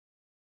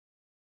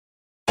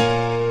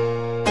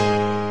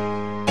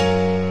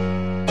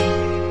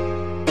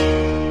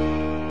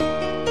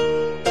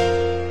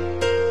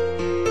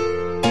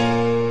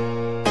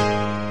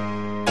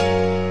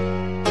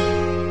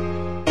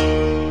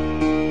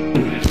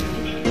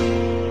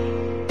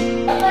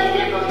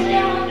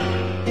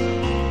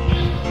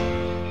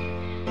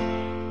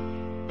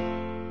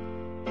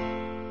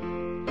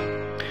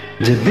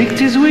The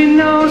victims we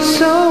know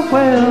so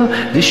well,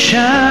 they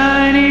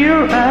shine in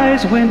your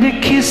eyes when they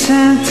kiss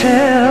and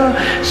tell.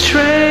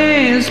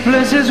 Strange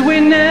places we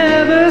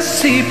never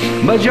see,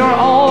 but you're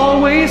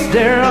always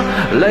there,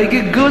 like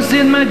a ghost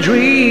in my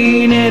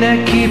dream. And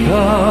I keep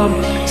on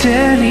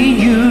telling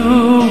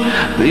you,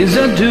 please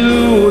don't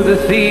do the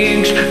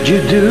things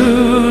you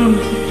do.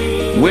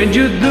 When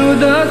you do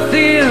the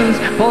things,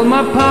 pull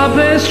my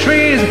puppet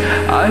strings,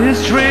 I'm the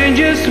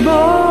strangest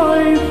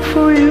boy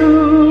for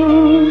you.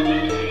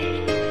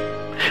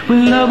 We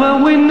love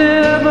but we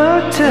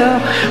never tell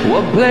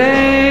what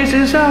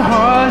places our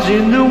hearts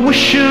in the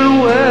wishing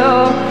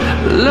well.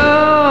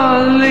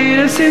 Love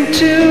leads us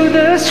into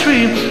the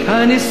stream,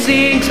 and it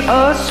sings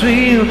a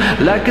stream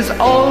like it's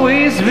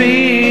always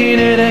been.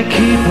 And I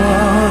keep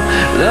on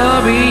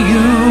loving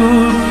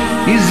you,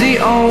 is the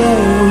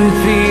only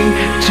thing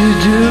to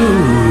do.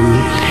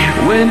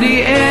 When the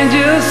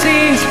angel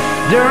sings,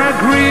 there are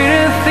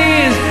greater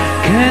things.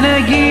 Can I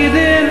give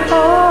it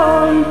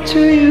all to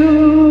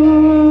you?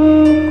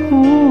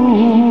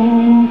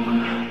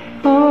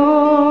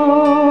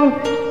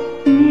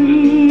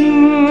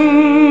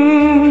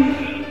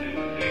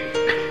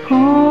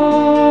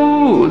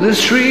 The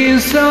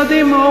streams of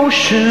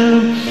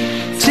emotion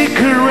take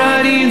her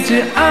right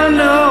into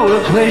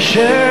unknown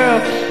pleasure.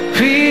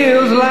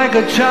 Feels like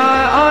a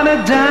child on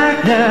a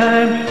dark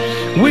night,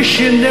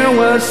 wishing there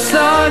was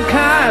some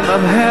kind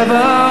of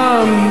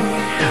heaven.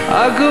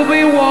 I could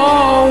be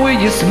warm with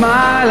you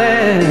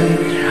smiling,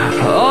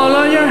 all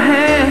on your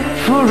hand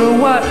for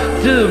what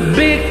the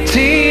big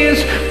tears.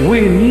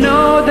 We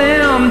know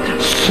them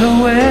so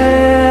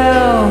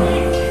well,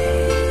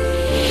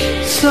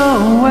 so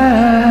well.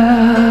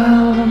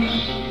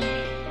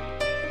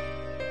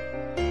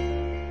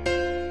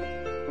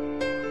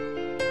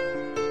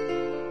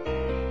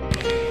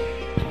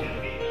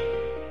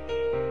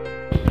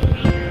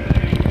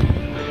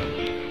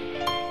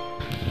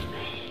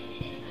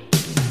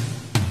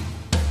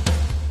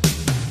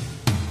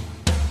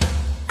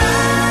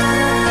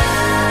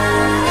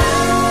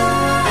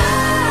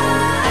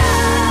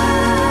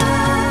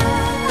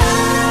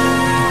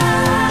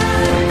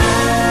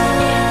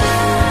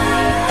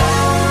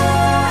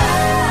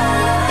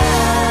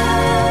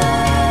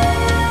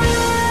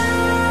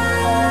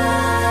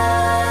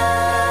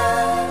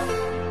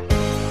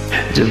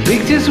 The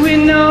victims we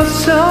know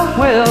so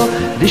well,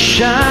 they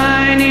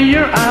shine in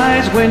your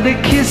eyes when they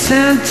kiss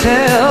and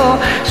tell.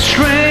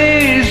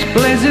 Strange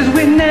places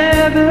we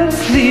never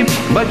sleep,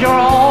 but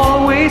you're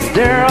always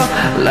there,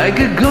 like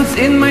a ghost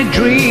in my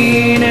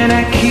dream. And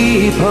I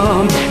keep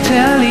on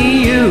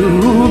telling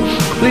you,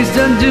 please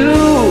don't do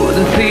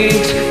the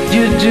things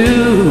you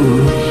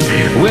do.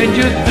 When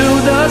you do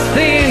those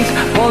things,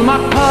 pull my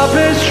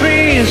puppet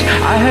strings,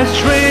 I have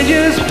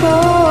strangers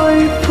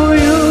boy for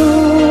you.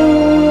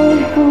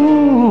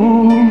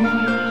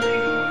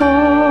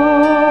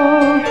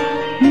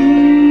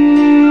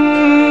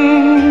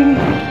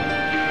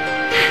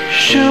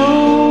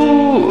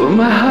 Show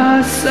my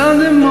heart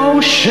some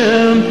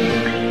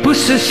emotion,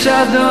 push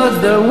aside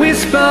the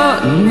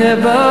whisper,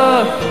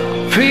 never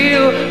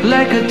feel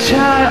like a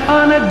child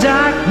on a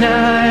dark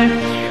night,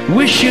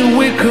 wishing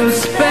we could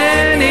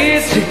spend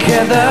it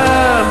together.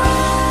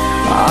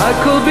 I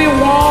could be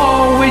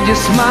warm with you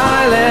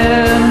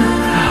smiling,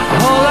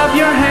 hold up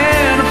your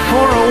hand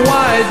for a while.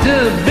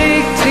 The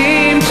big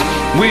teams,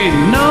 we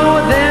know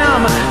them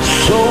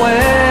so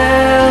well.